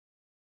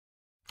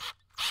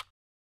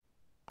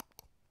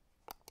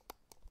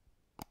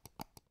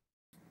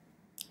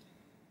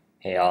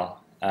Hey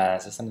all,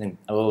 so something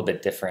a little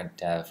bit different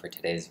for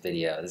today's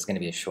video. This is going to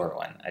be a short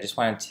one. I just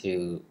wanted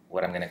to,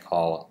 what I'm going to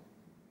call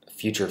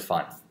future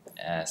fun.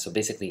 So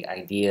basically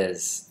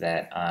ideas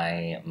that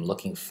I am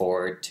looking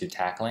forward to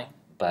tackling,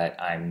 but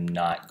I'm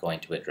not going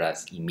to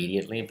address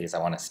immediately because I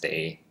want to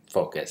stay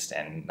focused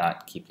and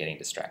not keep getting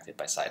distracted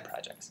by side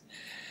projects.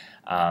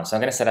 So I'm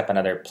going to set up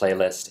another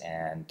playlist,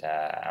 and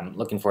I'm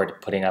looking forward to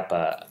putting up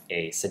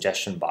a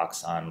suggestion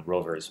box on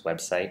ROVer's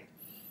website.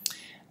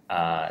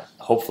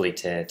 Hopefully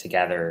to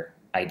gather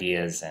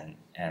ideas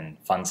and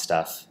fun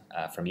stuff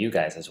from you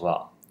guys as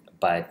well.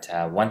 But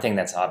one thing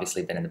that's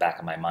obviously been in the back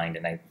of my mind,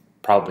 and I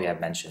probably have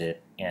mentioned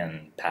it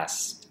in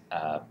past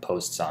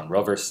posts on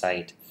ROVer's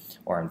site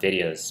or in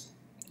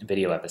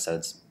video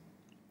episodes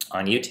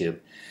on YouTube,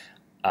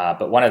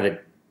 but one of the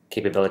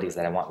capabilities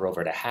that I want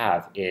ROVer to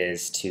have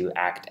is to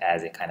act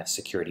as a kind of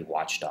security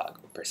watchdog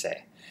per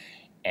se.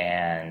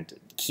 And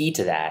key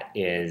to that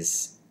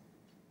is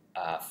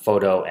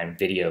photo and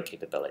video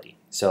capability.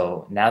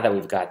 So now that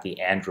we've got the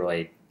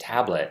Android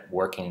tablet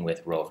working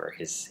with ROVer,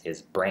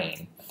 his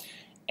brain,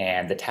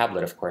 and the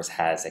tablet of course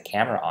has a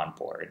camera on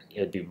board, it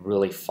would be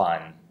really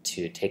fun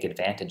to take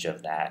advantage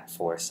of that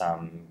for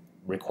some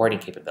recording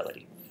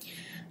capability.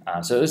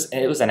 So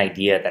it was an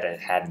idea that I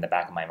had in the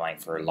back of my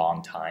mind for a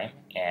long time,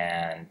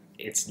 and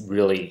it's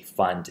really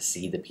fun to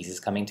see the pieces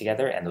coming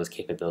together and those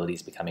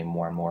capabilities becoming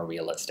more and more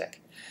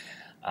realistic.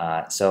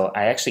 So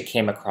I actually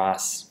came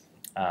across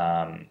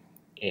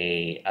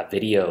a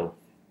video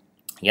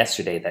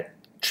yesterday that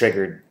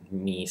triggered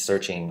me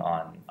searching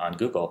on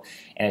Google,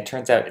 and it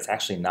turns out it's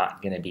actually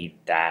not going to be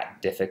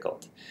that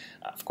difficult.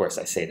 Of course,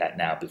 I say that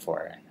now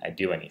before I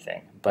do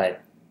anything,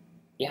 but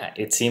yeah,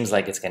 it seems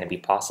like it's going to be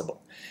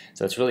possible.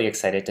 So it's really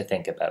excited to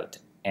think about,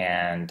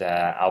 and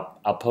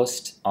I'll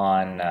post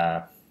on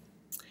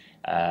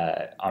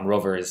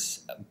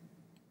ROVer's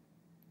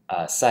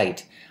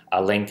site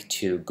a link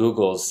to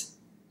Google's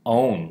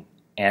own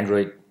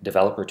Android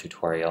developer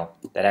tutorial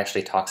that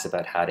actually talks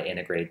about how to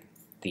integrate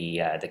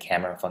the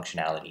camera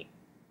functionality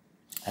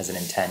as an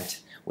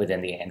intent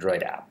within the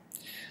Android app.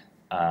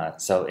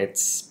 So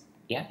it's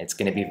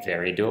going to be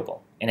very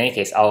doable. In any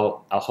case,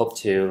 I'll hope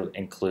to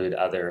include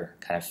other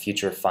kind of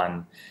future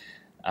fun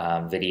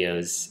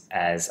videos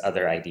as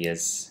other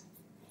ideas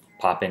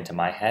pop into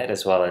my head,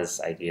 as well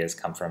as ideas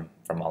come from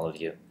all of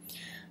you.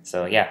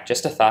 So yeah,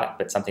 just a thought,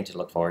 but something to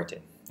look forward to.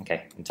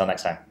 Okay, until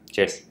next time.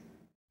 Cheers.